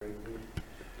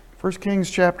1 Kings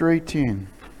chapter 18.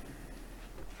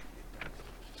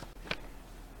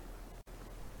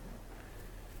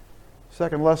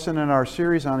 Second lesson in our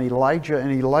series on Elijah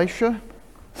and Elisha.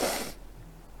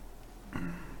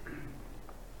 And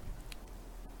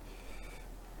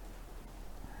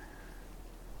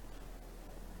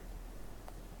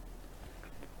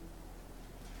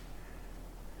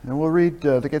we'll read,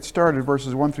 to get started,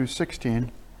 verses 1 through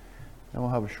 16. Then we'll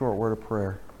have a short word of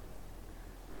prayer.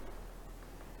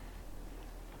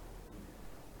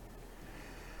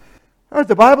 All right,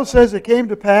 the Bible says it came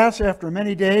to pass after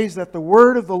many days that the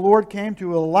word of the Lord came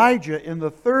to Elijah in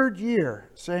the 3rd year,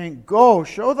 saying, Go,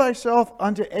 show thyself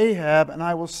unto Ahab, and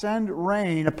I will send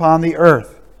rain upon the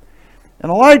earth. And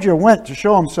Elijah went to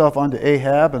show himself unto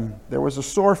Ahab, and there was a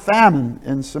sore famine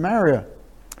in Samaria.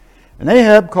 And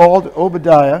Ahab called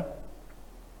Obadiah,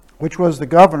 which was the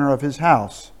governor of his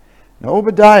house. Now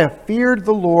Obadiah feared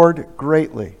the Lord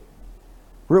greatly.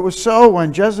 For it was so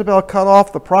when Jezebel cut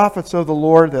off the prophets of the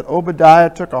Lord that Obadiah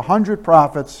took 100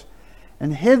 prophets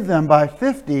and hid them by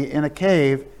 50 in a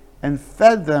cave and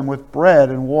fed them with bread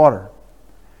and water.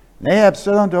 And Ahab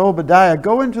said unto Obadiah,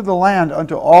 Go into the land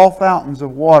unto all fountains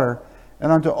of water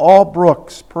and unto all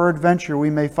brooks, peradventure we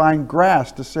may find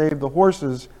grass to save the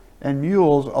horses and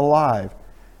mules alive,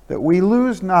 that we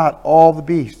lose not all the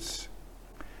beasts.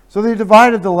 So they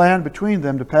divided the land between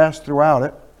them to pass throughout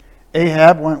it.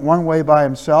 Ahab went one way by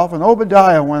himself, and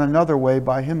Obadiah went another way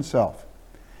by himself.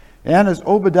 And as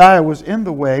Obadiah was in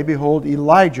the way, behold,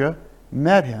 Elijah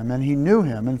met him, and he knew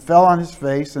him, and fell on his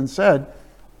face, and said,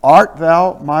 Art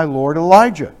thou my lord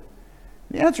Elijah?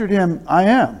 He answered him, I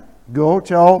am. Go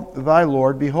tell thy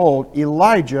lord, behold,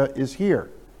 Elijah is here.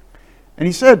 And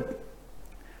he said,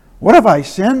 What have I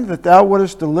sinned, that thou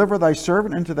wouldest deliver thy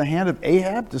servant into the hand of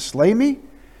Ahab to slay me?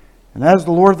 And as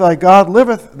the Lord thy God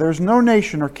liveth, there is no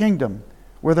nation or kingdom,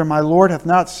 whither my Lord hath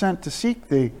not sent to seek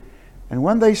thee. And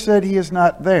when they said, He is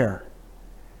not there,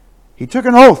 he took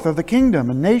an oath of the kingdom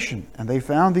and nation, and they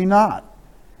found thee not.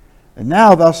 And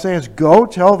now thou sayest, Go,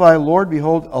 tell thy Lord,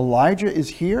 behold, Elijah is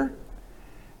here.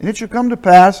 And it shall come to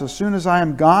pass, as soon as I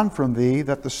am gone from thee,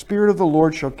 that the Spirit of the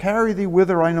Lord shall carry thee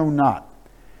whither I know not.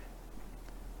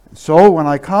 And so when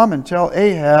I come and tell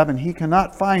Ahab, and he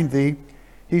cannot find thee,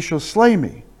 he shall slay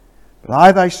me. But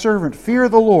I, thy servant, fear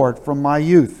the Lord from my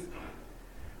youth.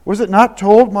 Was it not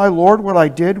told, my Lord, what I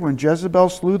did when Jezebel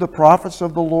slew the prophets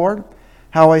of the Lord?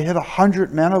 How I hid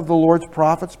 100 men of the Lord's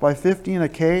prophets by 50 in a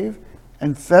cave,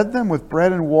 and fed them with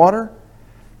bread and water?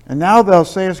 And now thou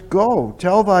sayest, Go,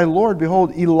 tell thy Lord,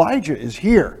 behold, Elijah is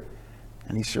here,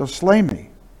 and he shall slay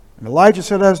me. And Elijah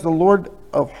said, As the Lord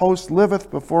of hosts liveth,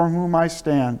 before whom I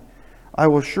stand, I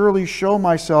will surely show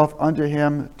myself unto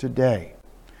him today.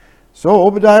 So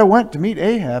Obadiah went to meet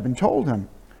Ahab and told him.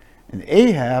 And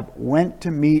Ahab went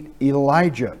to meet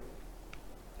Elijah.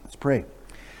 Let's pray.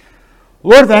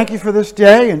 Lord, thank you for this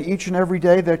day and each and every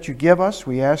day that you give us.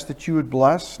 We ask that you would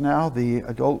bless now the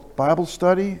adult Bible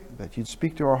study, that you'd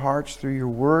speak to our hearts through your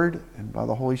word and by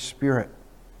the Holy Spirit.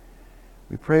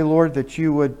 We pray, Lord, that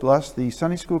you would bless the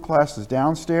Sunday school classes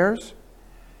downstairs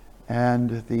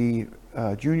and the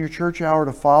junior church hour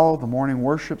to follow, the morning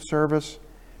worship service.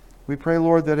 We pray,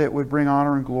 Lord, that it would bring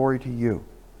honor and glory to you.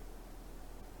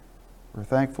 We're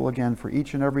thankful again for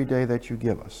each and every day that you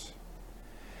give us.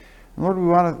 And Lord, we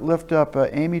want to lift up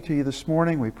Amy to you this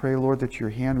morning. We pray, Lord, that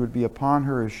your hand would be upon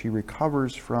her as she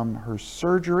recovers from her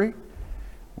surgery.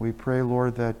 We pray,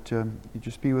 Lord, that you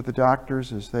just be with the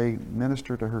doctors as they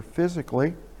minister to her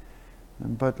physically.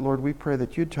 But, Lord, we pray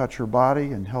that you'd touch her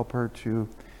body and help her to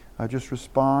just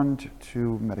respond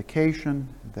to medication,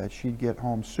 that she'd get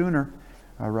home sooner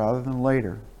rather than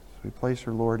later. So we place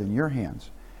her, Lord, in your hands.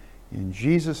 In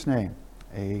Jesus' name,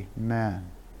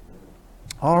 amen.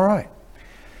 All right.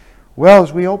 Well,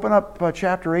 as we open up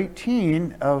chapter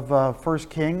 18 of 1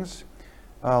 Kings,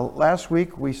 last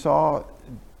week we saw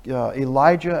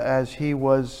Elijah as he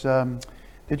was...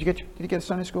 Did you get a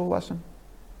Sunday school lesson?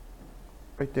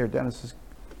 Right there, Dennis is...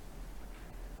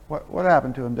 What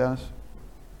happened to him, Dennis?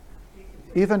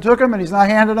 Ethan took him and he's not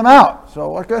handing them out. So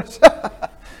what good is that?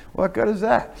 What good is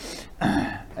that?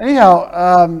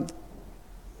 Anyhow,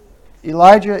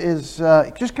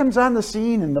 Elijah just comes on the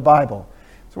scene in the Bible.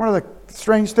 It's one of the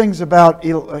strange things about,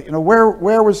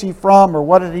 where was he from or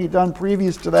what had he done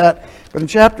previous to that? But in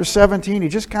chapter 17, he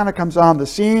just kind of comes on the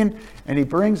scene and he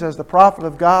brings as the prophet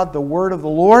of God the word of the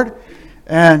Lord.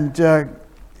 And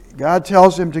God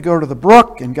tells him to go to the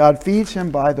brook, and God feeds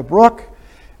him by the brook.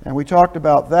 And we talked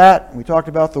about that. We talked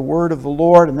about the word of the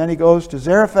Lord. And then he goes to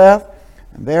Zarephath.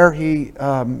 And there he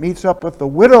meets up with the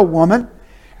widow woman,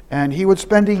 and he would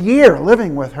spend a year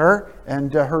living with her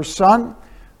and her son,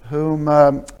 whom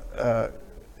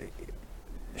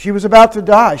she was about to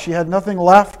die. She had nothing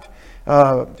left,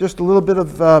 just a little bit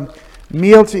of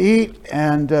meal to eat,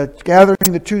 and gathering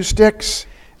the 2 sticks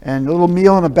and a little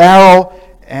meal in a barrel,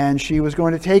 and she was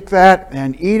going to take that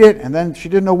and eat it, and then she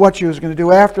didn't know what she was going to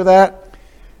do after that.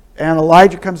 And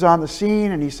Elijah comes on the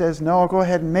scene, and he says, "No, go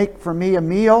ahead and make for me a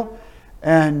meal,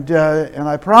 and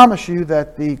I promise you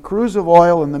that the cruse of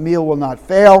oil and the meal will not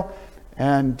fail."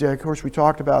 And of course, we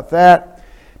talked about that.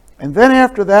 And then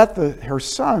after that, her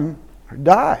son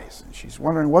dies. She's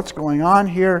wondering what's going on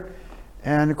here.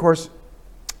 And of course,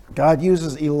 God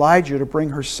uses Elijah to bring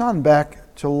her son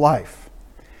back to life.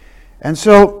 And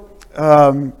so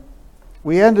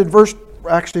we end in verse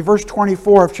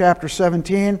 24 of chapter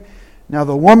 17. "Now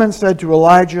the woman said to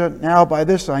Elijah, 'Now by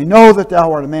this I know that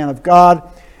thou art a man of God,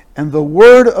 and the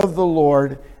word of the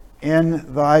Lord in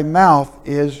thy mouth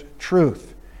is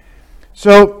truth.'"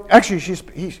 So actually,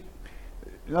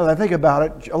 now that I think about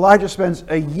it, Elijah spends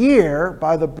a year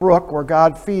by the brook where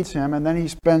God feeds him, and then he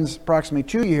spends approximately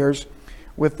 2 years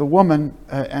with the woman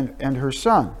and her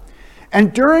son.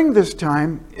 And during this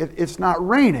time, it's not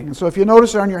raining. And so if you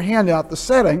notice on your handout, the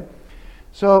setting,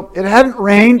 so it hadn't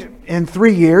rained in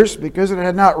 3 years. Because it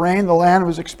had not rained, the land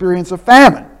was experiencing a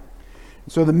famine.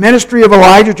 So the ministry of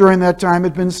Elijah during that time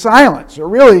had been silent. So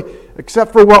really,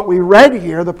 except for what we read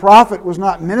here, the prophet was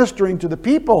not ministering to the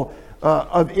people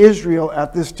of Israel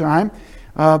at this time,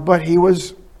 but he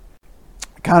was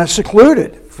kind of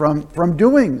secluded from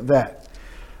doing that.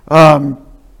 And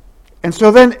so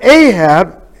then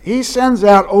Ahab, he sends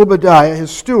out Obadiah, his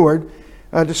steward,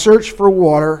 to search for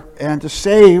water and to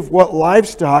save what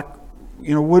livestock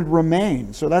would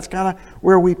remain. So that's kind of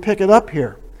where we pick it up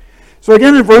here. So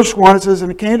again in verse 1 it says,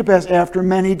 "And it came to pass after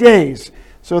many days."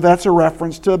 So that's a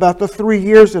reference to about the 3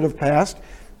 years that have passed.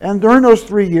 And during those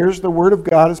 3 years, the word of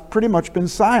God has pretty much been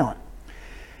silent.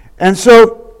 And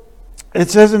so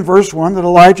it says in verse 1 that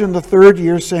Elijah in the 3rd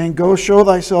year saying, "Go show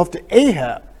thyself to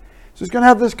Ahab." So he's going to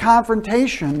have this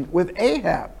confrontation with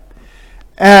Ahab.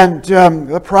 And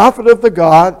the prophet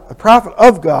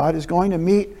of God is going to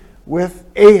meet with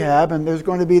Ahab, and there's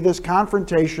going to be this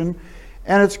confrontation,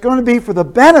 and it's going to be for the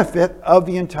benefit of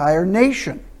the entire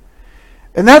nation.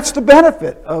 And that's the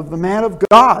benefit of the man of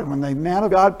God. When the man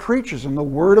of God preaches and the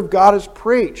word of God is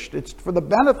preached, it's for the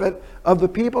benefit of the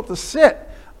people to sit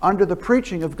under the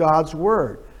preaching of God's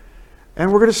word.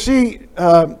 And we're going to see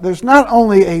there's not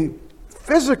only a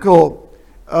physically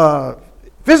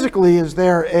is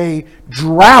there a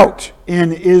drought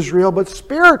in Israel, but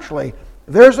spiritually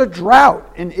there's a drought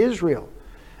in Israel.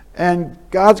 And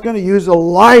God's going to use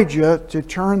Elijah to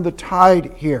turn the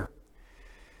tide here.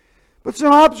 But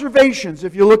some observations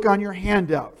if you look on your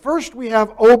handout. First, we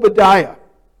have Obadiah.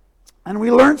 And we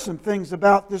learned some things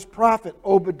about this prophet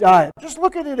Obadiah. Just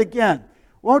look at it again.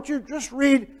 Won't you just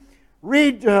read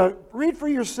for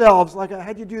yourselves, like I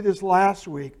had you do this last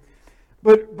week.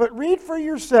 But read for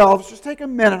yourselves. Just take a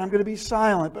minute. I'm going to be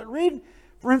silent. But read,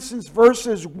 for instance,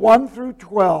 verses 1 through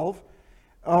 12,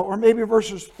 or maybe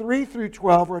verses 3 through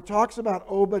 12, where it talks about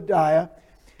Obadiah.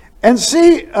 And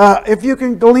see if you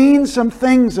can glean some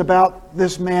things about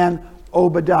this man,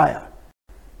 Obadiah.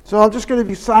 So I'm just going to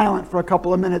be silent for a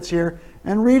couple of minutes here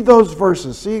and read those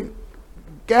verses. See,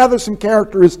 gather some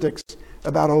characteristics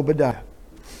about Obadiah.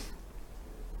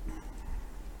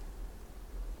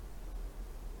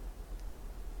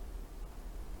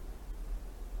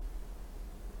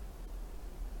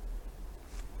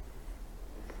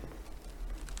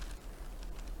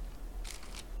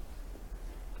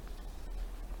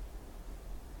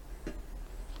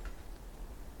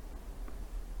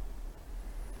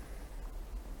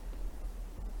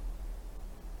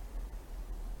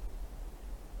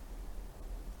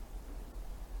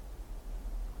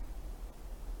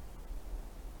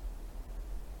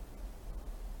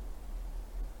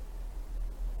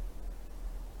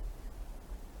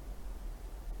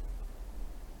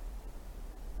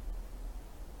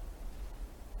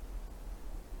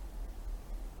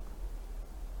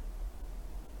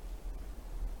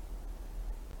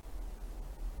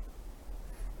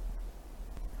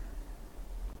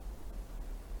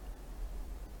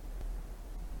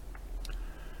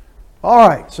 All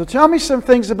right, so tell me some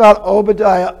things about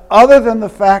Obadiah other than the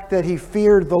fact that he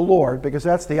feared the Lord, because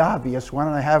that's the obvious one,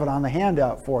 and I have it on the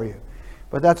handout for you.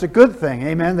 But that's a good thing,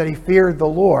 amen, that he feared the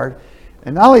Lord.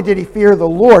 And not only did he fear the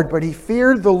Lord, but he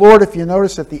feared the Lord, if you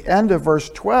notice at the end of verse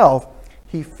 12,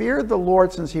 he feared the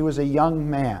Lord since he was a young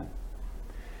man.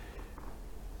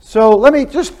 So let me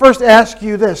just first ask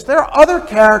you this. There are other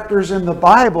characters in the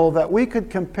Bible that we could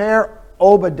compare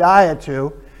Obadiah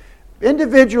to,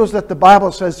 individuals that the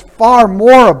Bible says far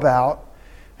more about.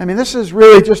 I mean, this is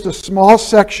really just a small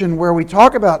section where we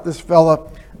talk about this fella,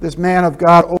 this man of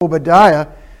God, Obadiah.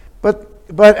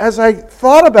 But as I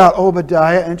thought about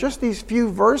Obadiah and just these few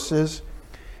verses,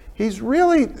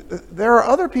 there are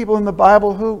other people in the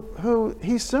Bible who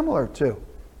he's similar to.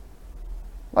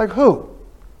 Like who?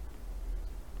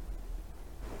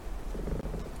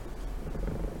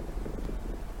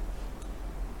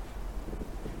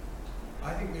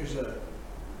 I think there's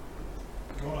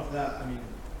going off that, I mean,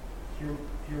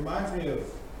 he reminds me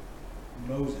of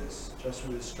Moses, just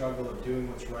with the struggle of doing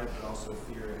what's right, but also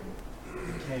fearing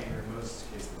the king, or in Moses'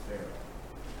 case, the Pharaoh.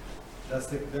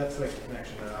 That's like the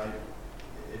connection that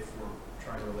if we're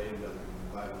trying to relate it to other people in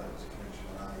the Bible, that was a connection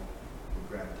that I would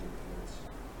gravitate towards.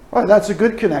 Well, that's a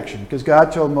good connection, because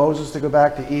God told Moses to go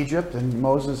back to Egypt, and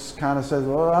Moses kind of says,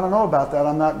 well, I don't know about that.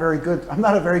 I'm not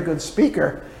a very good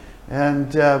speaker.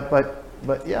 And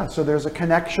but yeah, so there's a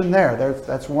connection there.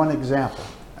 That's one example.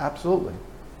 Absolutely.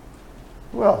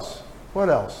 Who else? What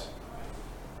else?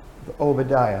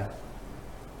 Obadiah.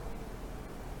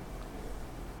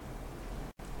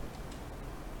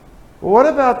 Well, what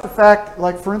about the fact,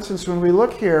 like for instance, when we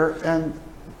look here, and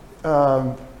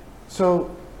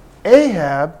so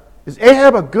Ahab, is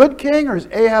Ahab a good king or is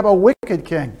Ahab a wicked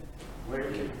king?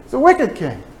 Wicked. It's a wicked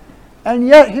king. And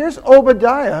yet here's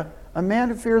Obadiah, a man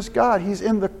who fears God. He's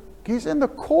in the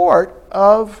court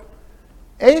of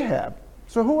Ahab.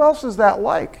 So who else is that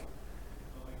like?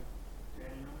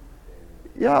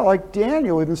 Yeah, like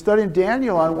Daniel. We've been studying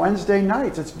Daniel on Wednesday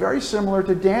nights. It's very similar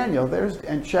to Daniel.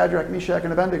 And Shadrach, Meshach,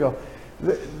 and Abednego.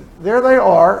 There they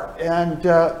are, and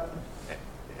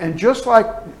just like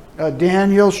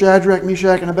Daniel, Shadrach,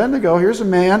 Meshach, and Abednego, here's a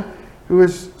man who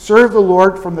has served the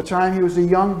Lord from the time he was a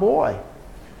young boy.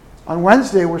 On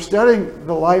Wednesday, we're studying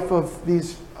the life of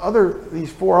these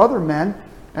four other men,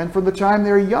 and from the time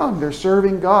they're young, they're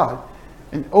serving God.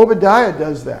 And Obadiah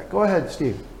does that. Go ahead,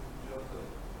 Steve.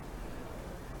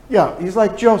 Yeah, he's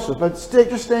like Joseph, but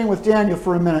just staying with Daniel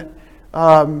for a minute.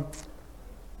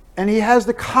 And he has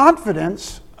the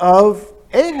confidence of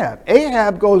Ahab.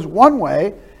 Ahab goes one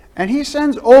way, and he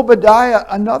sends Obadiah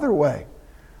another way,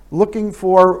 looking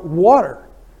for water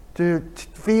to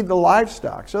feed the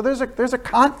livestock. So there's a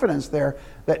confidence there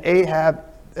that Ahab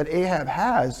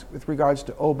has with regards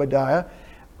to Obadiah,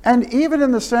 and even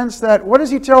in the sense that, what does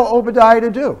he tell Obadiah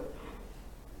to do?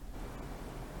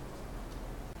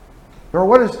 Or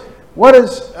what is when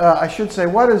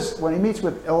he meets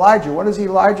with Elijah, what does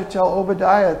Elijah tell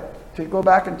Obadiah to go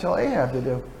back and tell Ahab to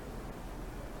do?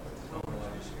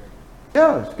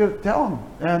 Yeah, he's going to tell him,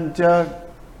 and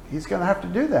he's going to have to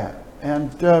do that.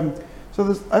 And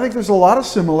so I think there's a lot of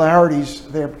similarities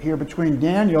here between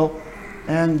Daniel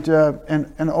and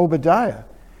Obadiah.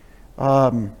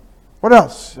 What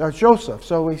else? Joseph.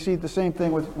 So we see the same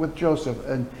thing with Joseph,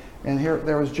 and here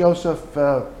there was Joseph,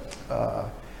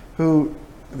 who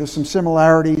there's some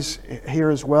similarities here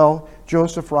as well.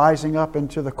 Joseph rising up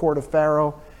into the court of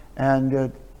Pharaoh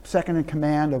and second in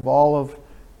command of all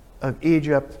of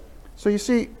Egypt. So you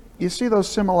see those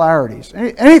similarities.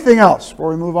 Anything else before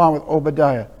we move on with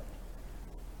Obadiah?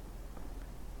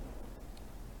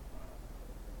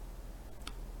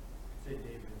 Say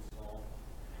David and Saul.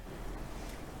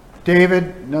 David,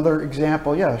 another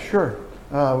example. Yeah, sure.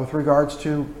 With regards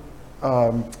to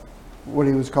what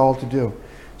he was called to do.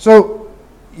 So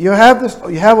you have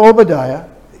Obadiah,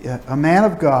 a man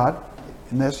of God.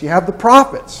 In this, you have the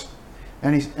prophets,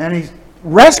 and he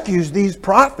rescues these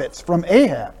prophets from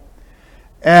Ahab.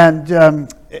 And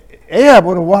Ahab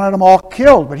would have wanted them all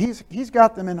killed, but he's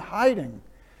got them in hiding.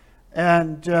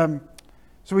 And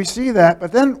so we see that.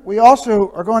 But then we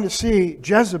also are going to see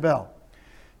Jezebel.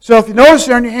 So if you notice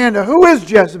there on your hand, who is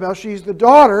Jezebel? She's the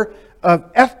daughter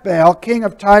of Ethbaal, king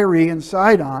of Tyre and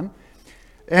Sidon.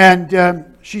 And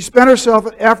she spent herself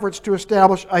in efforts to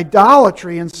establish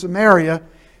idolatry in Samaria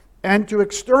and to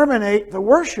exterminate the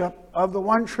worship of the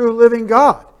one true living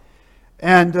God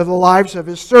and the lives of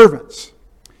his servants.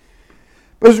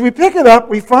 But as we pick it up,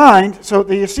 we find, so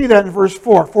that you see that in verse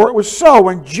 4, for it was so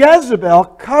when Jezebel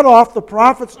cut off the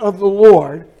prophets of the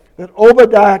Lord that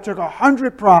Obadiah took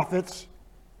 100 prophets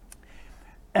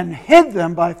and hid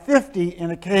them by 50 in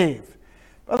a cave.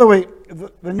 By the way,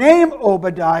 the name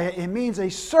Obadiah, it means a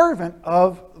servant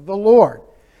of the Lord.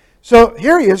 So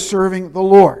here he is serving the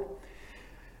Lord.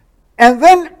 And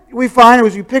then we find,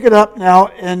 as you pick it up now,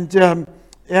 and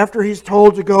after he's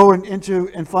told to go into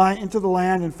the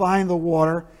land and find the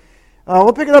water,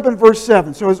 we'll pick it up in verse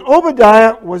 7. So as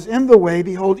Obadiah was in the way,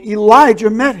 behold, Elijah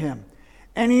met him.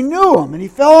 And he knew him, and he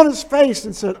fell on his face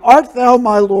and said, Art thou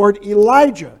my Lord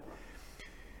Elijah?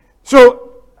 So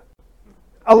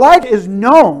Elijah is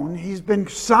known. He's been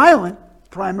silent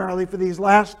primarily for these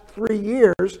last 3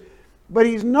 years, but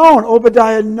he's known.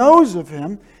 Obadiah knows of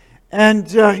him. And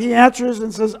he answers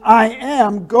and says, I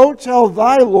am. Go tell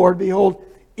thy Lord, behold,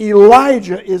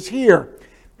 Elijah is here.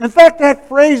 In fact, that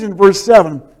phrase in verse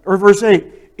 7 or verse 8,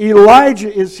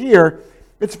 Elijah is here,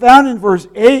 it's found in verse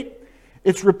 8,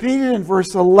 it's repeated in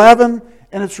verse 11,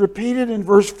 and it's repeated in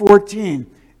verse 14.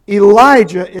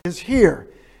 Elijah is here.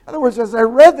 In other words, as I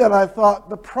read that, I thought,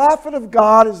 the prophet of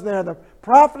God is there. The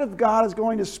prophet of God is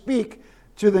going to speak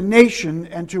to the nation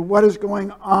and to what is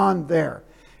going on there.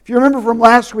 If you remember from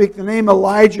last week, the name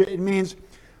Elijah, it means,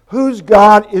 whose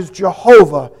God is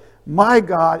Jehovah. My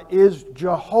God is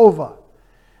Jehovah.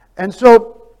 And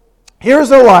so,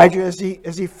 here's Elijah as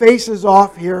he faces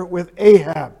off here with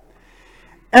Ahab.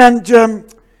 And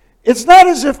it's not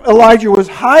as if Elijah was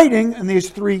hiding in these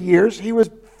 3 years. He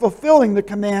was fulfilling the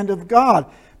command of God.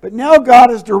 But now God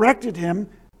has directed him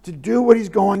to do what he's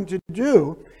going to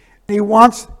do. And he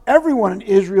wants everyone in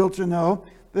Israel to know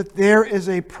that there is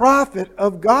a prophet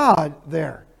of God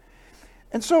there.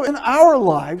 And so in our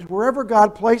lives, wherever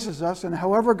God places us and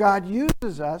however God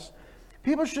uses us,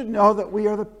 people should know that we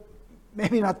are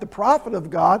maybe not the prophet of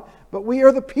God, but we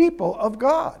are the people of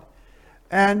God.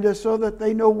 And so that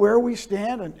they know where we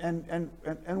stand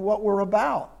and what we're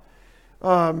about.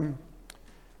 And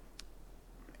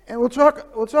we'll talk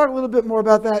a little bit more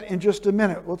about that in just a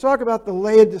minute. We'll talk about the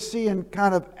Laodicean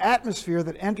kind of atmosphere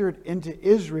that entered into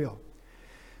Israel.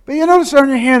 But you notice on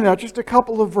your handout just a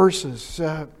couple of verses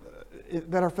that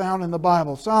are found in the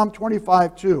Bible. Psalm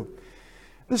 25:2.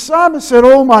 The psalmist said,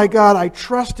 O my God, I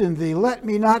trust in thee. Let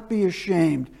me not be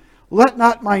ashamed. Let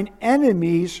not mine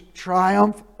enemies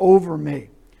triumph over me.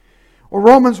 Or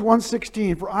Romans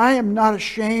 1:16. For I am not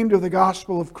ashamed of the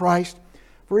gospel of Christ,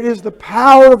 for it is the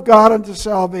power of God unto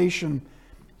salvation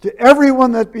to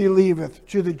everyone that believeth,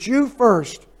 to the Jew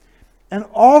first, and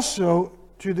also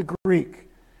to the Greek.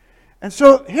 And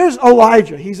so here's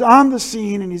Elijah. He's on the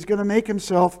scene and he's going to make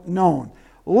himself known.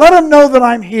 Let him know that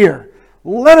I'm here.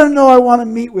 Let him know I want to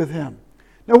meet with him.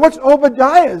 Now what's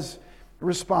Obadiah's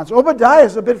response? Obadiah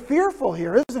is a bit fearful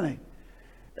here, isn't he?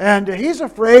 And he's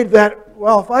afraid that,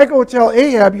 well, if I go tell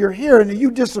Ahab you're here and you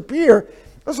disappear,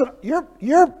 listen,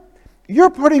 you're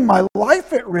putting my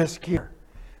life at risk here.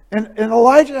 And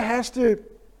Elijah has to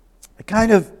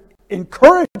kind of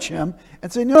encourage him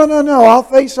and say, no, I'll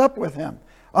face up with him.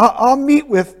 I'll meet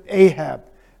with Ahab.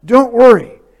 Don't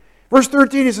worry. Verse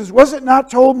 13, he says, was it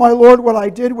not told, my Lord, what I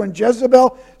did when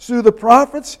Jezebel slew the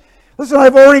prophets? Listen,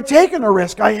 I've already taken a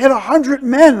risk. I hid 100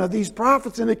 men of these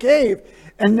prophets in a cave.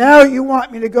 And now you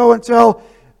want me to go and tell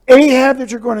Ahab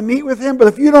that you're going to meet with him? But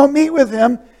if you don't meet with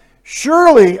him,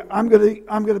 surely I'm going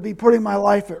to be putting my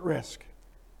life at risk.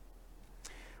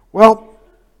 Well,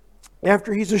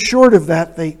 after he's assured of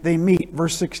that, they meet.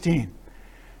 Verse 16.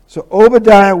 So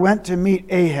Obadiah went to meet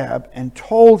Ahab and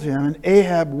told him, and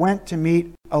Ahab went to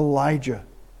meet Elijah.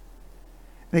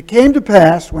 And it came to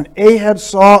pass, when Ahab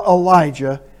saw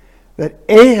Elijah, that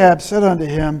Ahab said unto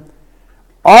him,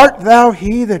 Art thou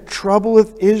he that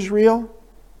troubleth Israel?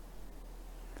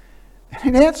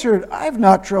 And he answered, I have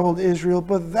not troubled Israel,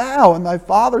 but thou and thy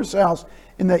father's house,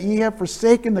 in that ye have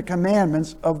forsaken the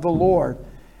commandments of the Lord,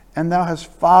 and thou hast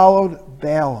followed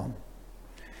Balaam.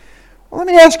 Well, let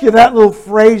me ask you that little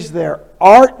phrase there.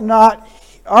 Art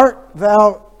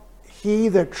thou he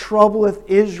that troubleth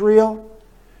Israel?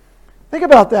 Think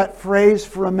about that phrase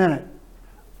for a minute.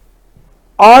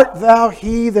 Art thou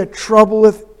he that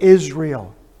troubleth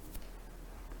Israel?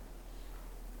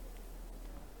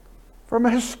 From a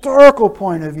historical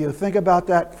point of view, think about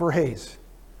that phrase.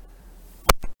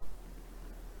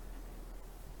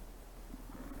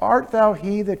 Art thou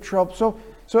he that troubleth?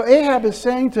 So Ahab is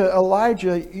saying to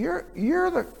Elijah,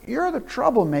 you're the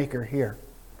troublemaker here.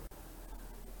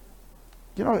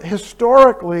 You know,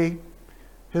 historically,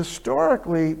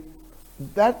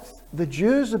 that's the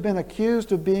Jews have been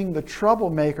accused of being the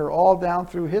troublemaker all down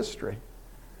through history.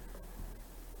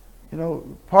 You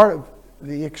know, part of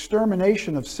the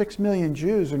extermination of 6 million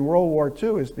Jews in World War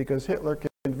II is because Hitler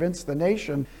convinced the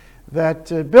nation that,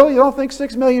 Bill, you don't think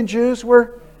 6 million Jews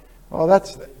were? Well,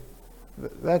 that's.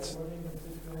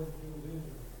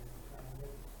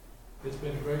 It's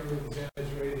been greatly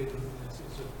exaggerated. It's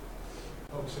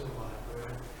a hoax and a lie.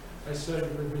 I studied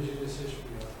revisionist history.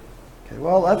 Okay,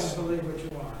 well, that's. You believe what you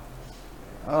want.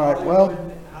 All right,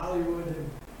 well. Hollywood and.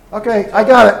 Okay, I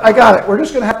got it. We're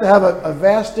just going to have a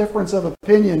vast difference of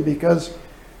opinion because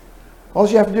all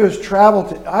you have to do is travel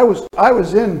to. I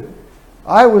was in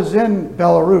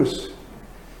Belarus.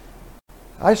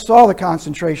 I saw the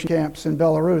concentration camps in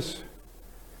Belarus.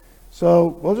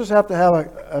 So we'll just have to have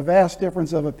a vast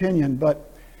difference of opinion.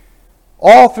 But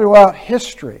All throughout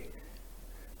history,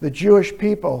 the Jewish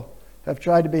people have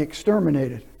tried to be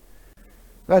exterminated.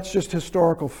 That's just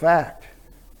historical fact.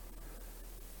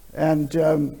 And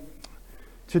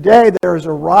today there is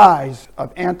a rise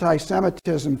of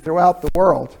anti-Semitism throughout the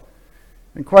world.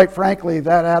 And quite frankly,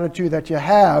 that attitude that you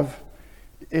have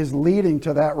is leading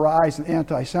to that rise in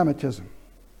anti-Semitism.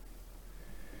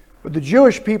 But the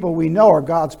Jewish people we know are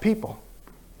God's people.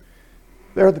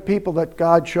 They're the people that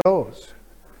God chose.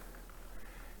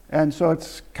 And so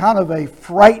it's kind of a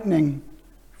frightening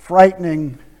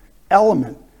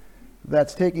element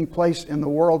that's taking place in the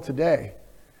world today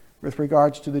with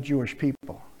regards to the Jewish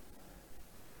people.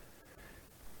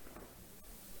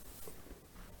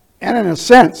 And in a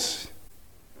sense,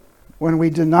 when we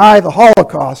deny the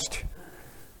Holocaust,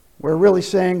 we're really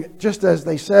saying, just as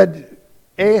they said,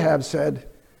 Ahab said,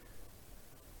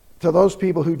 to those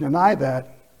people who deny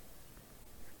that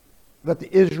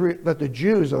the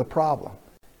Jews are the problem.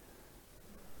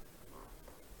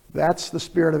 That's the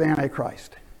spirit of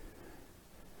Antichrist.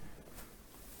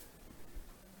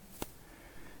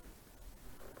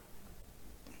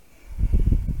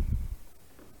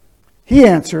 He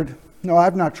answered, "No,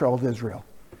 I've not troubled Israel,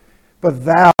 but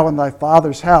thou and thy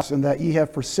father's house, and that ye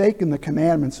have forsaken the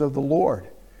commandments of the Lord,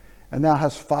 and thou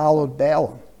hast followed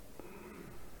Baalim."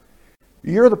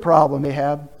 You're the problem,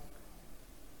 Ahab.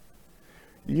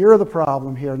 You're the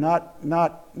problem here, not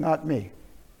me.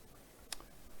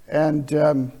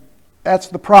 And that's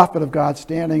the prophet of God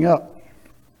standing up.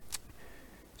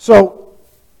 So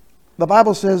the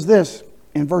Bible says this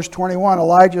in verse 21,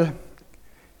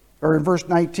 or in verse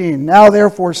 19, "Now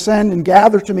therefore send and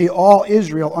gather to me all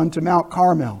Israel unto Mount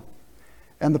Carmel,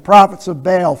 and the prophets of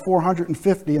Baal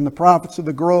 450, and the prophets of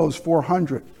the groves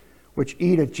 400, which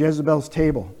eat at Jezebel's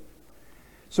table."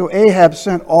 So Ahab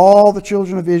sent all the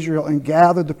children of Israel and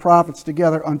gathered the prophets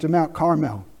together unto Mount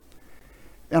Carmel.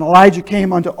 And Elijah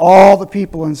came unto all the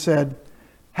people and said,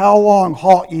 "How long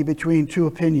halt ye between two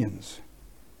opinions?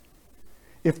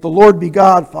 If the Lord be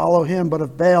God, follow him, but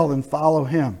if Baal, then follow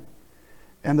him."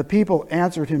 And the people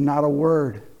answered him not a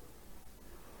word.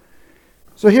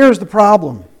 So here's the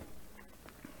problem.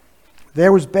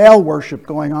 There was Baal worship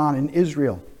going on in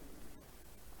Israel.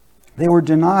 They were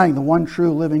denying the one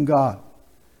true living God.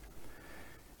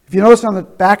 If you notice on the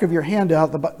back of your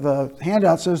handout, the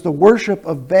handout says the worship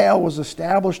of Baal was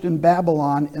established in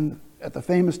Babylon at the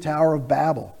famous Tower of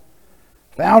Babel,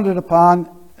 founded upon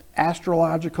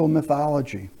astrological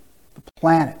mythology. The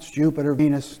planets, Jupiter,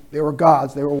 Venus, they were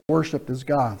gods. They were worshipped as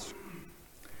gods.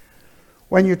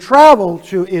 When you travel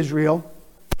to Israel,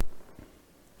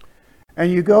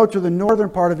 and you go to the northern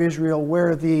part of Israel where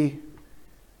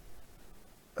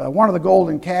one of the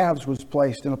golden calves was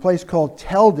placed in a place called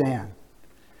Tel Dan.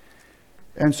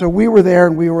 And so we were there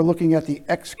and we were looking at the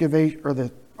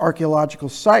the archaeological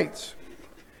sites.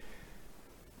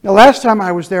 Now, last time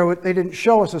I was there, they didn't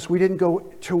show us this. We didn't go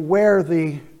to where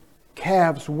the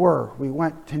calves were. We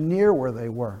went to near where they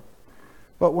were.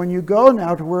 But when you go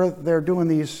now to where they're doing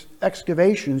these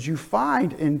excavations, you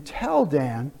find in Tel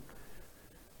Dan,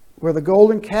 where the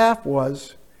golden calf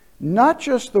was, not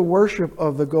just the worship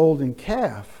of the golden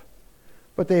calf,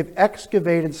 but they've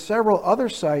excavated several other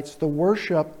sites, the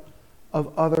worship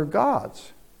of other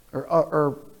gods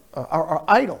or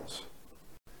idols.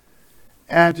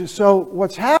 And so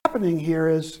what's happening here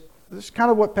is, this is kind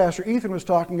of what Pastor Ethan was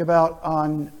talking about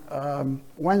on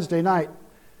Wednesday night,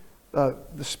 the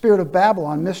spirit of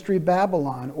Babylon, Mystery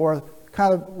Babylon, or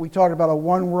kind of, we talked about a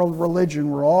one world religion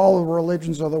where all the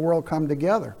religions of the world come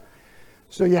together.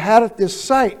 So you had at this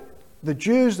site the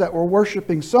Jews that were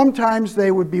worshiping, sometimes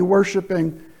they would be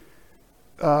worshiping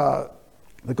the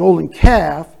golden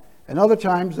calf, and other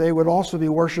times they would also be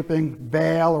worshiping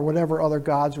Baal or whatever other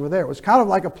gods were there. It was kind of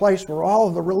like a place where all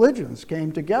of the religions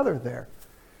came together there.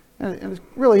 And it's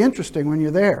really interesting when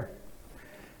you're there.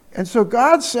 And so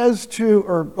God says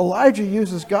Elijah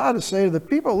uses God to say to the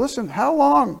people, listen, how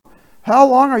long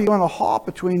are you going to halt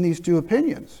between these two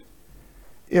opinions?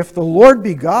 If the Lord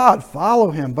be God,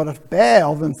 follow him. But if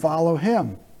Baal, then follow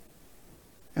him.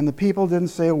 And the people didn't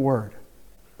say a word.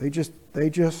 They just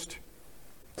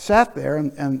sat there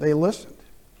and they listened.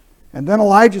 And then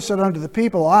Elijah said unto the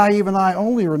people, even I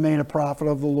only remain a prophet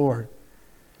of the Lord.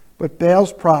 But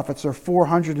Baal's prophets are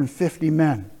 450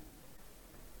 men.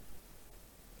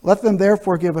 Let them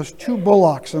therefore give us 2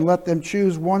 bullocks, and let them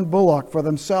choose 1 bullock for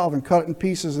themselves, and cut it in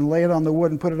pieces, and lay it on the wood,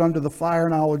 and put it under the fire,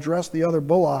 and I will address the other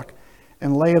bullock,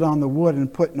 and lay it on the wood,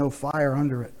 and put no fire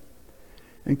under it.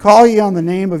 And call ye on the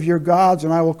name of your gods,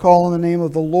 and I will call on the name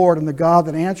of the Lord, and the God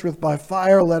that answereth by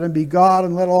fire, let him be God.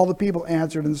 And let all the people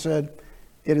answered and said,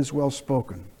 It is well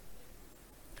spoken.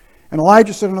 And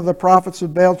Elijah said unto the prophets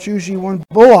of Baal, Choose ye one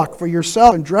bullock for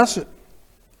yourself, and dress it.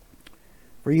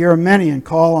 For ye are many, and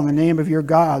call on the name of your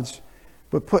gods,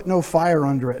 but put no fire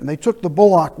under it. And they took the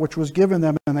bullock which was given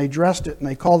them, and they dressed it, and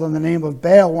they called on the name of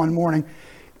Baal one morning,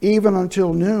 even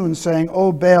until noon, saying,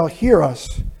 O Baal, hear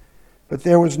us. But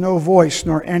there was no voice,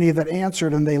 nor any that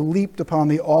answered, and they leaped upon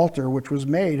the altar which was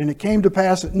made. And it came to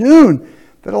pass at noon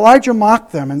that Elijah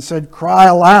mocked them, and said, Cry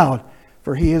aloud,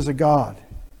 for he is a god.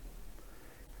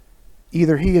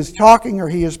 Either he is talking, or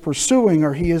he is pursuing,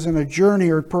 or he is in a journey,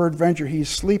 or peradventure he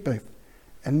sleepeth,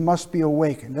 and must be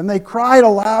awakened. And they cried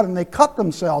aloud, and they cut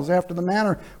themselves after the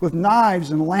manner with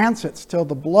knives and lancets, till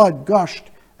the blood gushed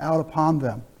out upon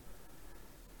them.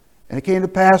 And it came to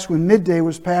pass, when midday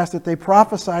was past, that they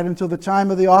prophesied until the time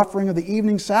of the offering of the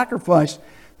evening sacrifice,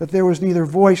 that there was neither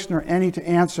voice nor any to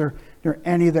answer, nor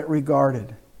any that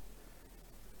regarded.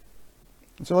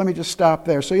 And so let me just stop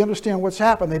there. So you understand what's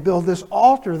happened. They build this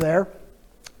altar there,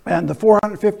 and the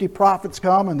 450 prophets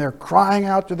come, and they're crying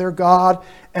out to their God,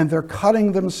 and they're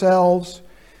cutting themselves,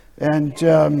 and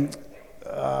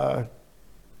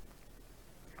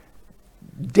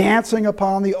dancing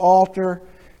upon the altar,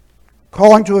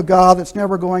 calling to a God that's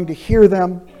never going to hear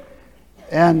them.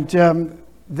 And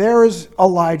there is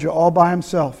Elijah all by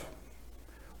himself.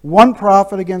 One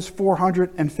prophet against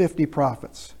 450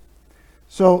 prophets.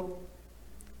 So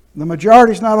the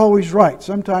majority is not always right.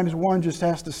 Sometimes one just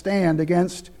has to stand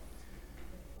against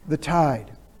the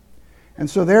tide. And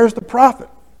so there's the prophet.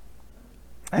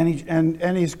 And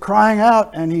he's crying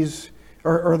out, and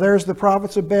or there's the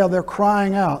prophets of Baal. They're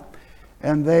crying out,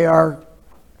 and they are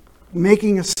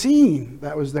making a scene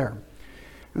that was there.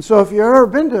 And so if you've ever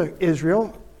been to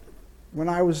Israel, when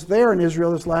I was there in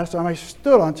Israel this last time, I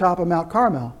stood on top of Mount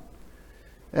Carmel.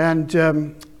 And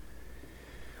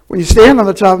when you stand on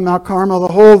the top of Mount Carmel,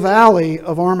 the whole valley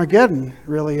of Armageddon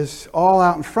really is all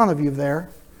out in front of you there.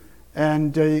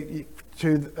 And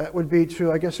that would be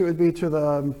to, I guess it would be to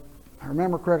the, I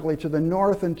remember correctly, to the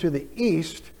north and to the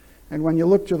east. And when you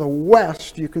look to the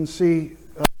west, you can see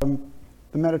the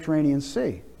Mediterranean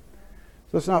Sea.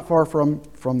 So it's not far from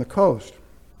the coast.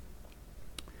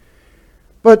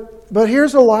 But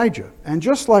here's Elijah. And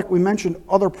just like we mentioned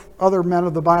other men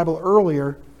of the Bible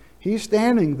earlier, he's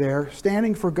standing there,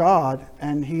 standing for God,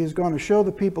 and he is going to show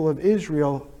the people of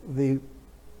Israel the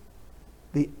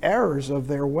errors of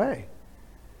their way.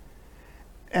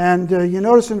 And you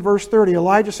notice in verse 30,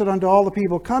 Elijah said unto all the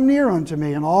people, Come near unto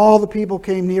me. And all the people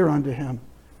came near unto him.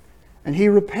 And he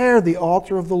repaired the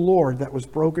altar of the Lord that was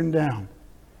broken down.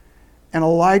 And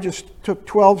Elijah took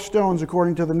 12 stones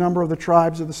according to the number of the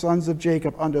tribes of the sons of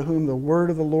Jacob, unto whom the word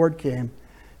of the Lord came,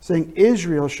 saying,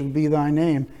 Israel shall be thy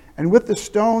name. And with the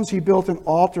stones he built an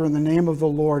altar in the name of the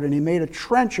Lord, and he made a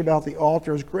trench about the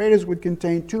altar as great as would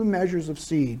contain 2 measures of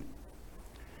seed.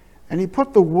 And he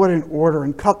put the wood in order,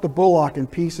 and cut the bullock in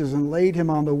pieces, and laid him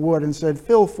on the wood, and said,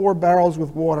 Fill 4 barrels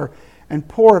with water, and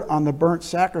pour it on the burnt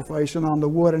sacrifice and on the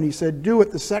wood. And he said, Do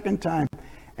it the second time.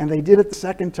 And they did it the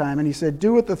second time. And he said,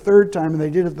 Do it the third time. And they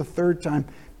did it the third time.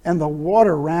 And the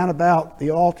water ran about the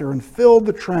altar, and filled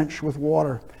the trench with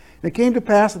water. And it came to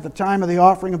pass at the time of the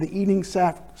offering of the evening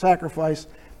sacrifice,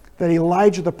 that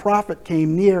Elijah the prophet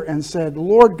came near, and said,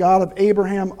 Lord God of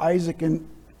Abraham, Isaac, and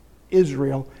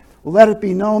Israel, let it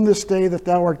be known this day that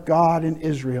thou art God in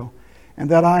Israel, and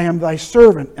that I am thy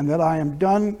servant, and that I have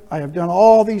done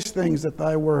all these things at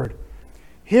thy word.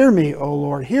 Hear me, O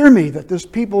Lord, hear me, that this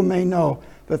people may know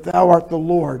that thou art the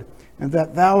Lord, and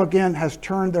that thou again hast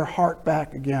turned their heart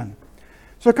back again.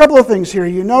 So a couple of things here.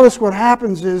 You notice what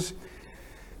happens is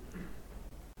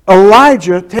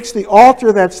Elijah takes the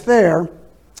altar that's there,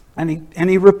 and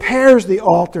he repairs the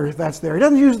altar that's there. He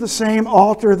doesn't use the same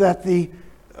altar that the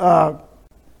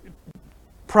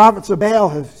prophets of Baal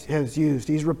has used.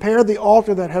 He's repaired the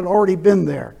altar that had already been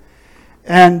there.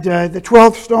 And the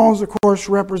 12 stones, of course,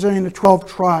 representing the 12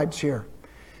 tribes here.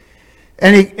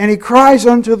 And he cries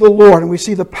unto the Lord, and we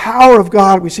see the power of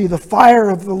God, we see the fire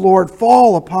of the Lord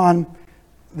fall upon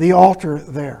the altar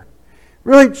there.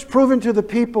 Really, it's proven to the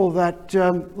people that,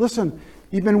 listen,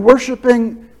 you've been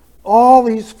worshiping all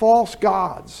these false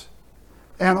gods,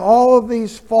 and all of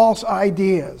these false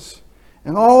ideas,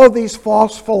 and all of these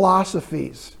false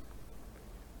philosophies.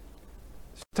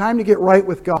 It's time to get right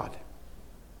with God.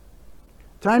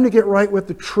 Time to get right with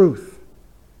the truth.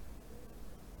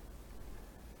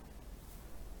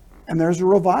 And there's a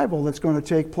revival that's going to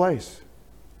take place.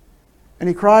 And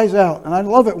he cries out, and I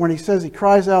love it when he says he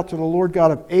cries out to the Lord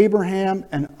God of Abraham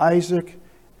and Isaac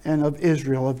and of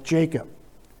Israel, of Jacob.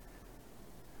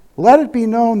 Let it be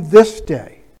known this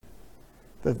day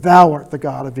that thou art the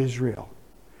God of Israel.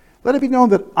 Let it be known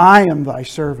that I am thy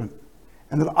servant,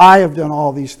 and that I have done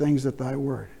all these things at thy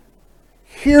word.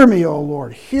 Hear me, O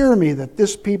Lord, hear me, that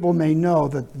this people may know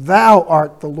that thou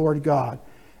art the Lord God,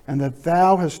 and that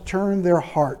thou hast turned their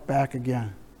heart back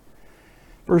again.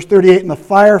 Verse 38, and the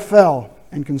fire fell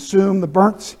and consumed the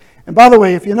burnt. And by the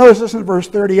way, if you notice this in verse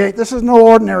 38, this is no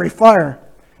ordinary fire.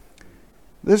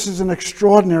 This is an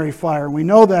extraordinary fire. We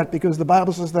know that because the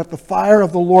Bible says that the fire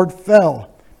of the Lord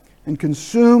fell and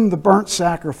consumed the burnt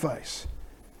sacrifice,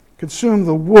 consumed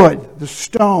the wood, the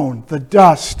stone, the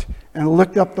dust, and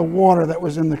licked up the water that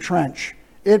was in the trench.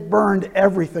 It burned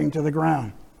everything to the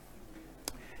ground.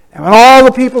 And when all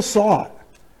the people saw it,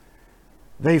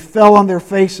 they fell on their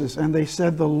faces and they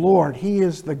said, the Lord, He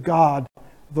is the God.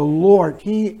 The Lord,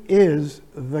 He is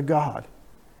the God.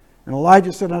 And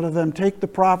Elijah said unto them, take the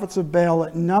prophets of Baal,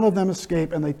 let none of them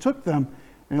escape. And they took them,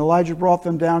 and Elijah brought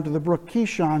them down to the brook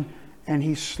Kishon, and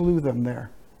he slew them there.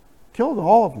 Killed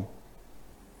all of them.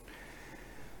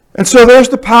 And so there's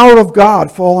the power of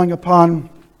God falling upon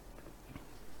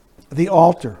the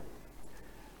altar.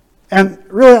 And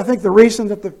really, I think the reason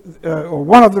that or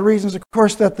one of the reasons, of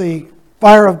course, that the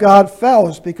fire of God fell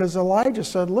is because Elijah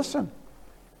said, listen,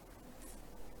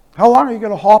 how long are you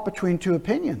going to halt between two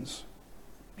opinions?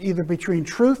 Either between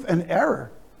truth and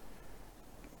error.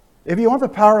 If you want the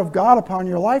power of God upon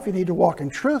your life, you need to walk in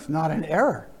truth, not in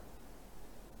error.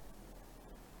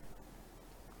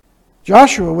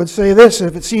 Joshua would say this,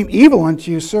 if it seem evil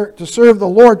unto you to serve the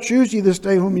Lord, choose ye this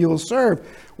day whom you will serve,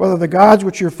 whether the gods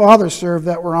which your fathers served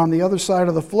that were on the other side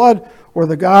of the flood, or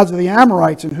the gods of the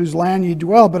Amorites in whose land ye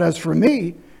dwell. But as for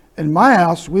me and my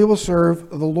house, we will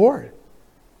serve the Lord.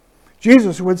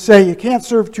 Jesus would say you can't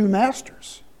serve two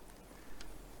masters.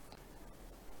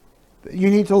 You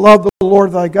need to love the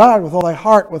Lord thy God with all thy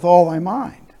heart, with all thy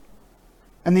mind.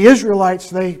 And the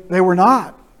Israelites, they were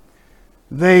not.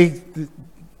 They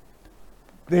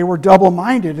were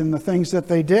double-minded in the things that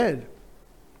they did.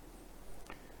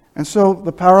 And so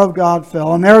the power of God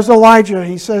fell. And there's Elijah.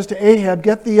 He says to Ahab,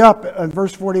 get thee up, in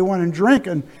verse 41, and drink.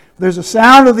 And there's a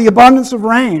sound of the abundance of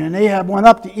rain. And Ahab went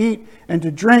up to eat and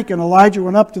to drink. And Elijah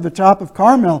went up to the top of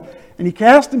Carmel. And he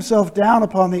cast himself down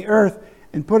upon the earth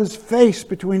and put his face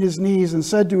between his knees and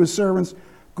said to his servants,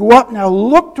 go up now,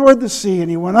 look toward the sea. And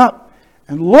he went up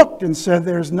and looked and said,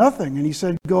 there's nothing. And he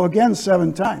said, go again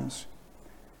 7 times.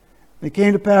 And it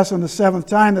came to pass on the 7th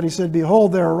time that he said,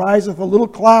 behold, there ariseth a little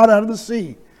cloud out of the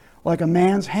sea, like a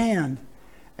man's hand.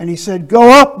 And he said, go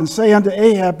up and say unto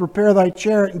Ahab, prepare thy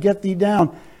chariot and get thee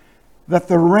down, that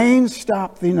the rain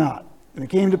stop thee not. And it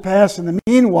came to pass in the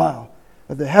meanwhile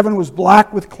that the heaven was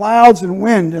black with clouds and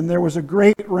wind, and there was a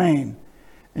great rain.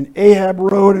 And Ahab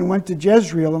rode and went to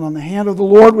Jezreel, and on the hand of the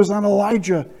Lord was on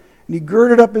Elijah. And he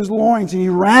girded up his loins, and he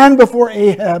ran before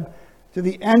Ahab to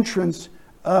the entrance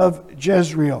of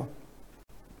Jezreel.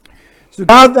 So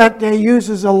God that day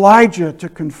uses Elijah to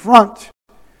confront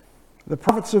the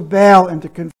prophets of Baal and to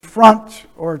confront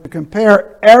or to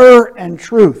compare error and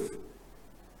truth.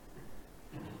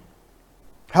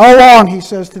 How long, he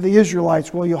says to the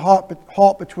Israelites, will you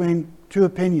halt between two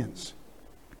opinions?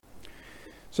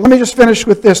 So let me just finish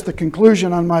with this, the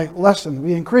conclusion on my lesson.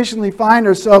 We increasingly find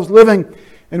ourselves living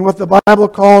in what the Bible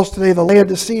calls today the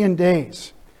Laodicean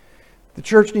days. The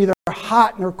church neither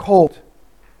hot nor cold.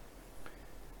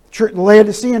 The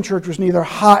Laodicean church was neither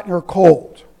hot nor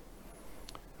cold.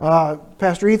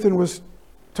 Pastor Ethan was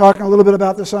talking a little bit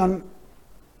about this on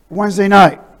Wednesday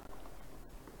night.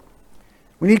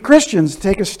 We need Christians to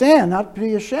take a stand, not to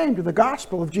be ashamed of the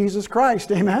gospel of Jesus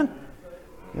Christ. Amen?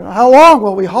 You know, how long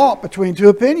will we halt between two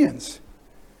opinions?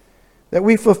 That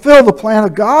we fulfill the plan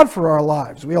of God for our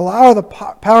lives. We allow the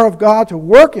power of God to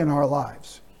work in our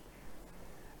lives.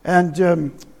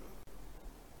 And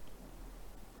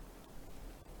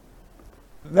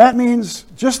that means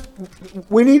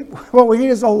what we need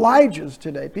is Elijahs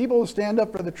today. People who stand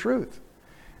up for the truth.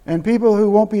 And people who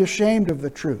won't be ashamed of the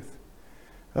truth.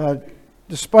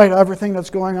 Despite everything that's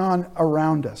going on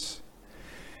around us.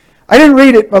 I didn't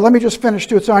read it, but let me just finish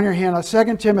too. It's on your hand.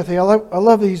 2 Timothy. I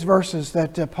love these verses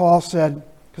that Paul said,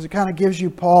 because it kind of gives you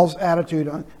Paul's attitude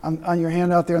on your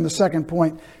hand out there in the second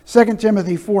point. 2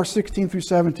 Timothy 4:16 through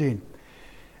 17.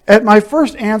 At my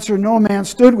first answer no man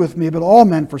stood with me, but all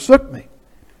men forsook me.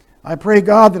 I pray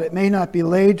God that it may not be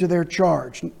laid to their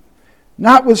charge.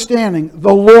 Notwithstanding,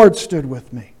 the Lord stood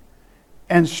with me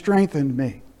and strengthened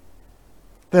me,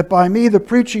 that by me the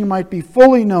preaching might be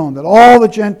fully known, that all the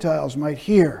Gentiles might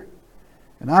hear.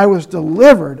 And I was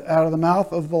delivered out of the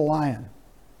mouth of the lion.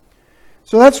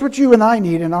 So that's what you and I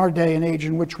need in our day and age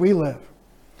in which we live.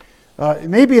 It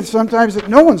may be sometimes that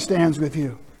no one stands with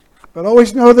you. But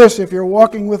always know this, if you're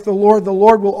walking with the Lord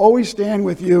will always stand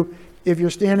with you if you're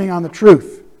standing on the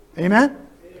truth. Amen?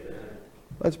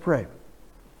 Let's pray.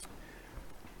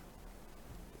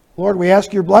 Lord, we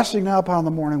ask your blessing now upon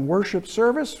the morning worship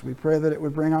service. We pray that it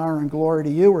would bring honor and glory to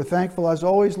you. We're thankful as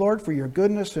always, Lord, for your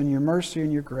goodness and your mercy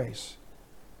and your grace.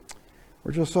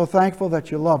 We're just so thankful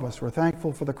that you love us. We're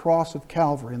thankful for the cross of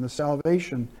Calvary and the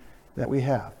salvation that we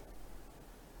have.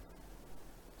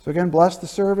 So again, bless the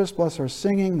service, bless our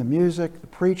singing, the music, the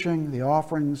preaching, the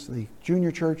offerings, the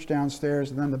junior church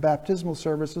downstairs, and then the baptismal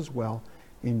service as well.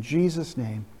 In Jesus'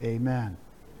 name, amen.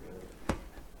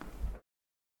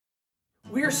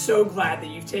 We are so glad that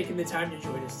you've taken the time to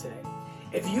join us today.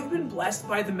 If you've been blessed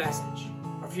by the message,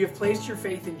 or if you have placed your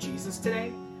faith in Jesus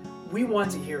today, we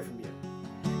want to hear from you.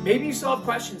 Maybe you still have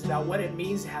questions about what it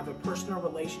means to have a personal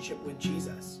relationship with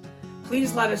Jesus.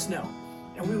 Please let us know,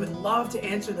 and we would love to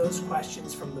answer those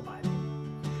questions from the Bible.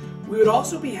 We would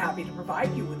also be happy to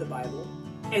provide you with the Bible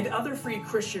and other free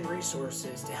Christian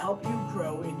resources to help you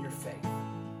grow in your faith.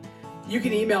 You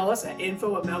can email us at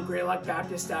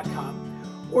info@mountgreylockbaptist.com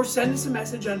or send us a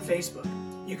message on Facebook.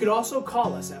 You can also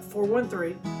call us at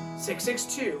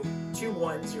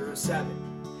 413-662-2107.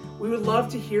 We would love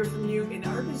to hear from you, and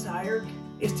our desire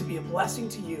is to be a blessing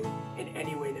to you in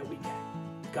any way that we can.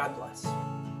 God bless.